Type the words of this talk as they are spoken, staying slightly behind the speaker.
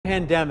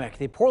Pandemic,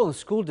 the Portland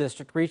School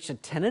District reached a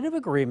tentative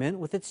agreement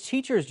with its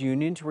teachers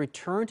union to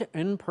return to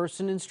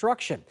in-person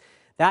instruction.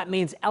 That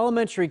means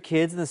elementary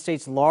kids in the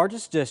state's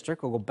largest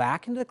district will go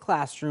back into the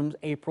classrooms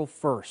April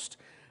 1st.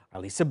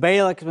 Our Lisa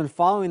Balick has been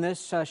following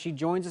this. She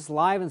joins us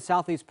live in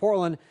Southeast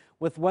Portland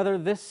with whether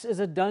this is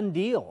a done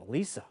deal.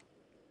 Lisa.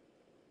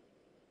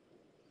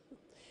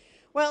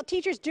 Well,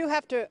 teachers do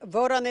have to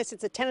vote on this.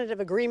 It's a tentative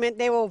agreement.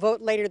 They will vote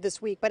later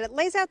this week, but it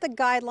lays out the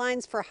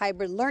guidelines for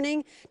hybrid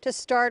learning to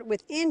start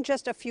within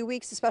just a few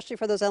weeks, especially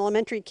for those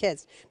elementary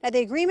kids. Now, the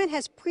agreement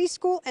has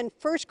preschool and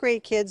first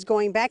grade kids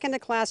going back into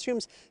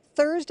classrooms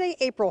Thursday,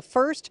 April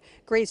 1st.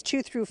 Grades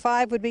 2 through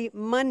 5 would be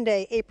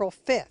Monday, April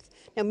 5th.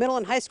 Now, middle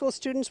and high school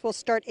students will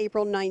start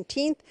April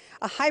 19th.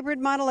 A hybrid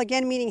model,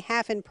 again, meaning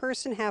half in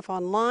person, half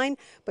online,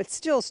 but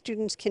still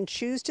students can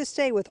choose to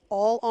stay with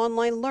all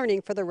online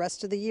learning for the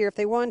rest of the year if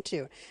they want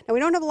to. Now, we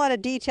don't have a lot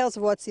of details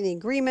of what's in the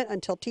agreement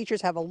until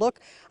teachers have a look.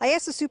 I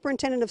asked the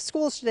superintendent of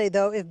schools today,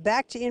 though, if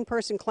back to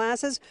in-person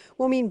classes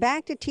will mean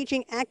back to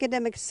teaching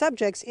academic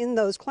subjects in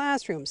those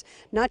classrooms,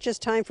 not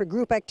just time for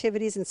group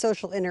activities and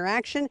social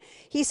interaction.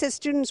 He says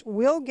students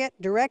will get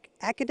direct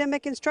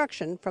academic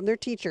instruction from their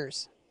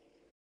teachers.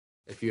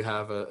 If you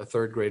have a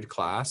third grade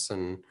class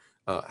and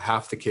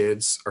half the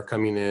kids are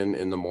coming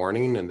in the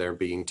morning and they're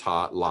being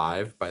taught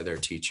live by their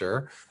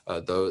teacher,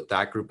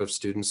 that group of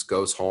students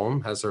goes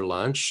home, has their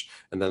lunch,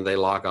 and then they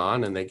log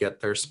on and they get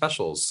their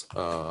specials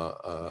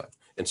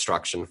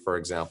instruction, for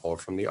example,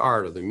 from the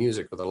art or the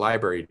music or the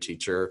library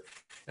teacher,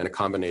 and a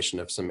combination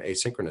of some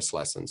asynchronous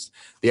lessons.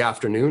 The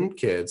afternoon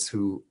kids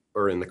who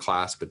are in the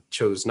class but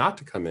chose not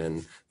to come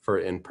in for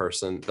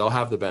in-person, they'll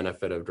have the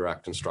benefit of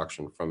direct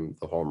instruction from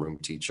the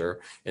homeroom teacher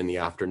in the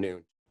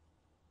afternoon.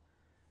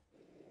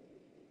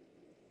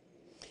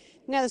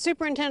 Now, the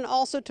superintendent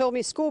also told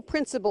me school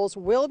principals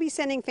will be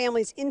sending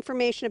families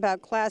information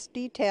about class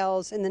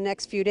details in the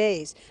next few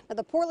days. Now,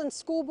 the Portland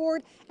School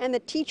Board and the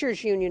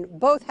Teachers Union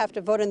both have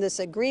to vote on this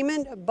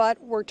agreement, but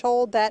we're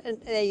told that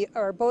they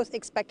are both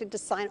expected to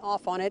sign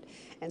off on it,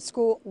 and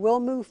school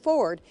will move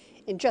forward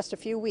in just a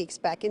few weeks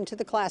back into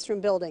the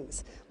classroom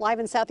buildings. Live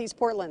in Southeast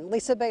Portland,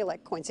 Lisa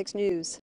Balick, KOIN 6 News.